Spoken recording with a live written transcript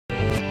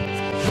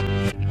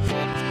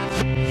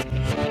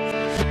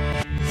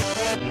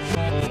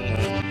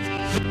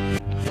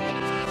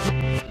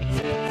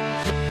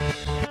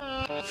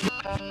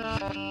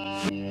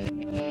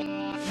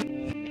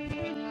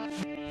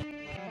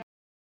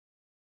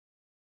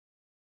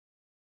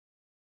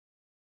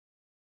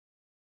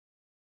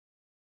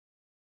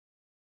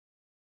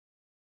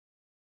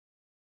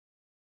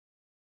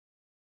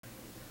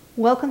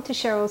Welcome to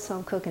Cheryl's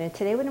Home Cooking, and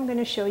today what I'm going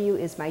to show you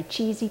is my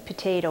cheesy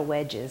potato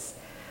wedges.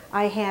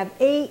 I have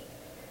 8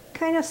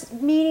 kind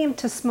of medium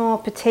to small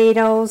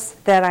potatoes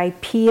that I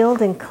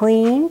peeled and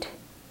cleaned.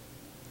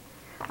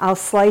 I'll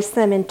slice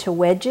them into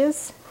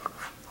wedges.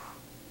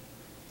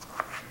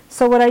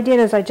 So what I did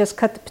is I just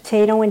cut the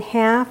potato in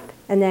half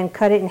and then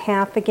cut it in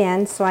half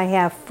again, so I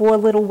have 4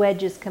 little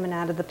wedges coming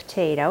out of the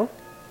potato.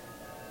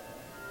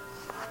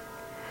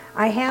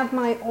 I have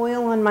my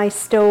oil on my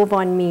stove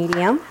on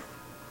medium.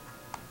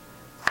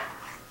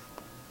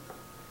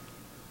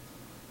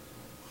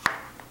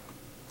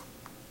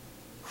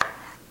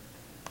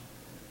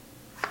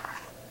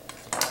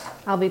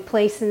 I'll be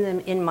placing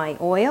them in my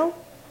oil.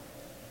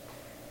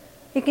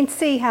 You can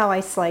see how I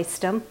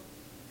sliced them.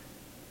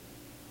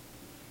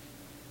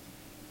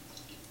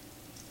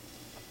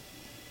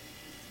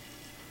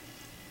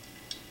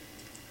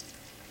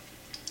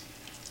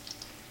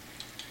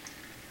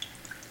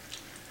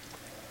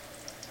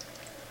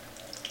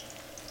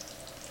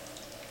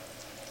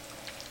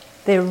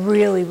 They're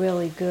really,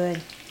 really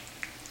good.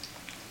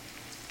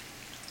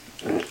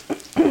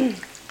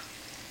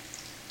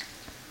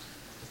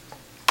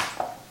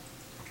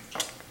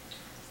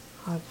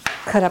 I'll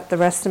cut up the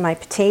rest of my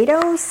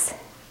potatoes.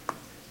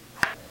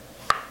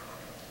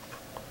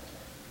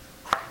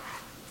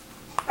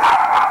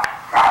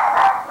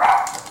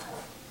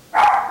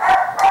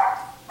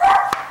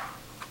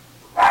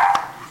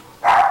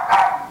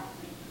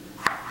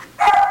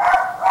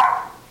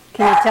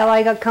 Can you tell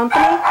I got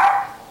company?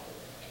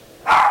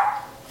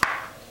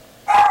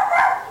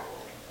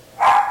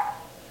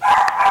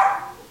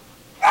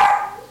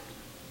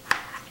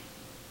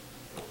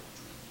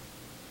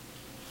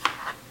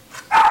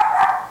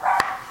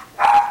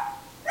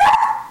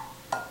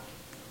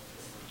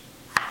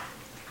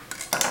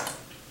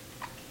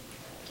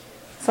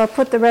 So I'll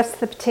put the rest of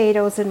the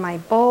potatoes in my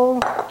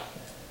bowl.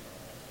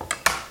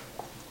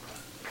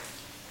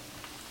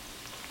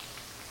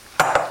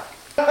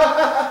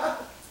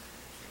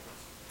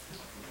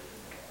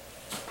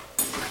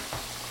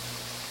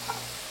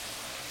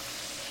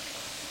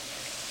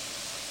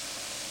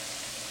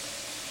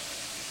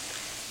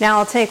 Now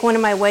I'll take one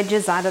of my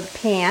wedges out of the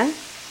pan.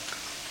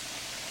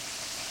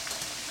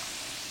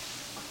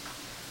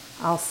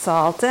 I'll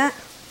salt it.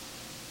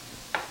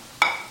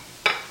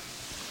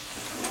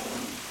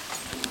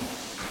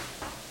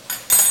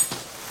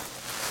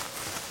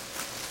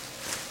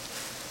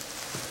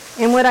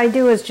 And what I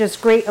do is just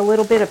grate a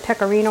little bit of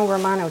Pecorino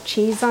Romano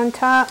cheese on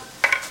top.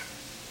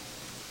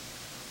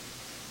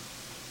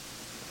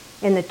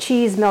 And the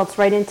cheese melts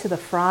right into the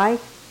fry.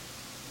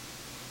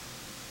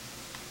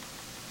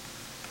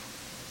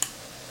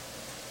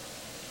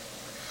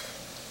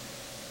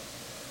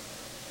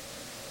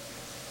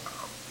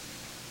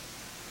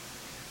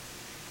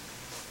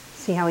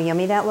 See how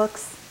yummy that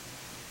looks?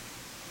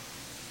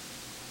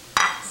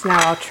 So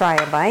now I'll try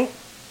a bite.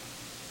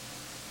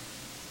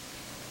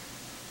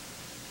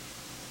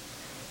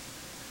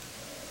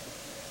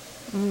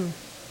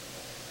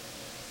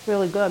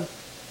 Really good.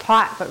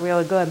 Hot, but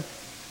really good.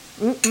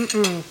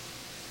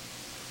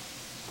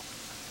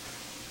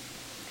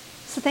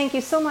 So thank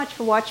you so much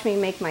for watching me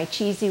make my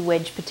cheesy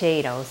wedge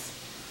potatoes.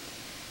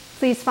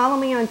 Please follow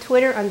me on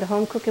Twitter under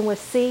Home Cooking with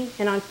C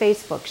and on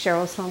Facebook,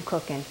 Cheryl's Home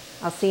Cooking.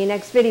 I'll see you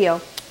next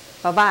video.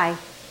 Bye-bye.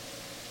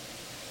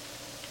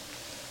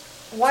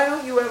 Why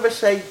don't you ever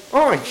say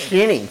orange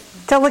skinny?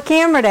 Tell the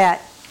camera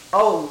that.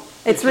 Oh.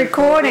 It's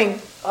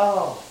recording.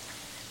 Oh.